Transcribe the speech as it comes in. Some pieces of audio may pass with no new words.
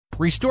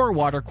Restore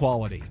water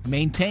quality,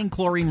 maintain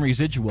chlorine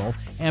residual,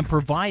 and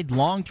provide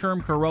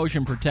long-term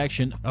corrosion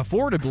protection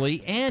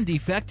affordably and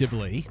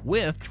effectively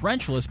with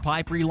Trenchless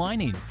pipe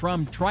relining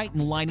from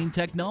Triton Lining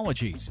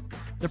Technologies.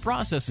 The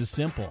process is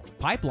simple.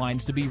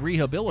 Pipelines to be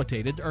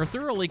rehabilitated are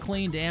thoroughly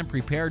cleaned and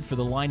prepared for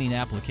the lining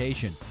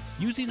application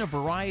using a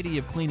variety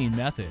of cleaning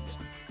methods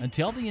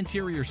until the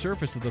interior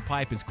surface of the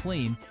pipe is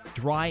clean,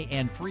 dry,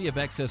 and free of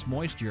excess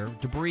moisture,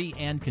 debris,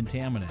 and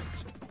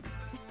contaminants.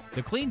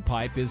 The clean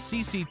pipe is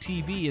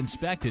CCTV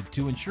inspected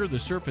to ensure the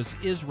surface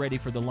is ready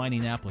for the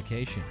lining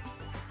application.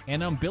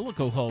 An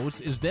umbilical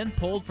hose is then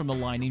pulled from the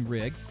lining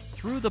rig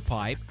through the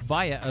pipe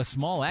via a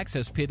small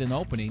access pit and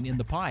opening in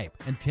the pipe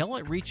until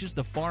it reaches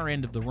the far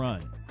end of the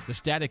run. The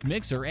static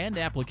mixer and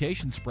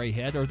application spray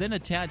head are then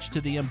attached to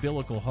the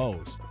umbilical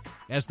hose.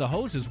 As the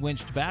hose is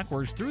winched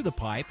backwards through the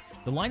pipe,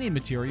 the lining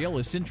material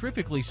is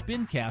centrifugally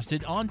spin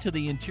casted onto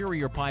the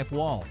interior pipe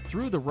wall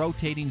through the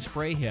rotating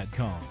spray head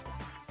cone.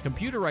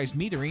 Computerized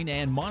metering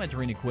and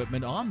monitoring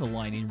equipment on the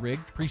lining rig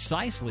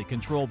precisely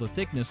control the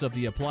thickness of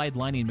the applied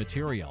lining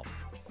material.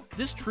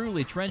 This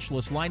truly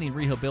trenchless lining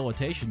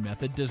rehabilitation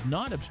method does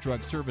not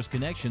obstruct service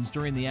connections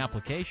during the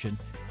application,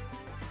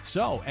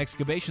 so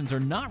excavations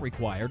are not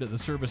required at the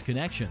service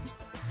connections,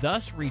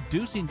 thus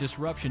reducing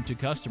disruption to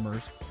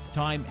customers,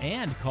 time,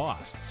 and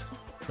costs.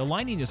 The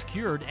lining is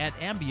cured at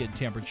ambient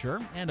temperature,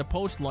 and a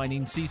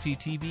post-lining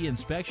CCTV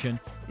inspection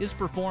is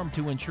performed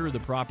to ensure the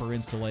proper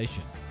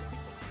installation.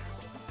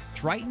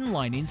 Triton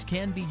linings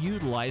can be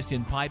utilized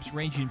in pipes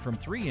ranging from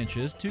 3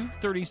 inches to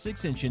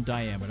 36 inch in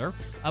diameter,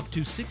 up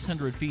to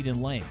 600 feet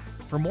in length.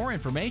 For more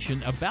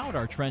information about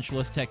our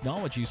trenchless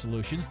technology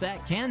solutions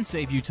that can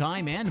save you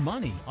time and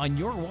money on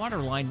your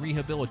waterline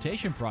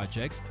rehabilitation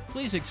projects,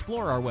 please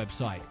explore our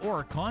website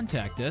or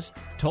contact us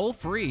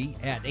toll-free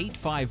at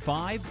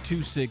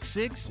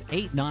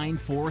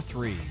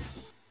 855-266-8943.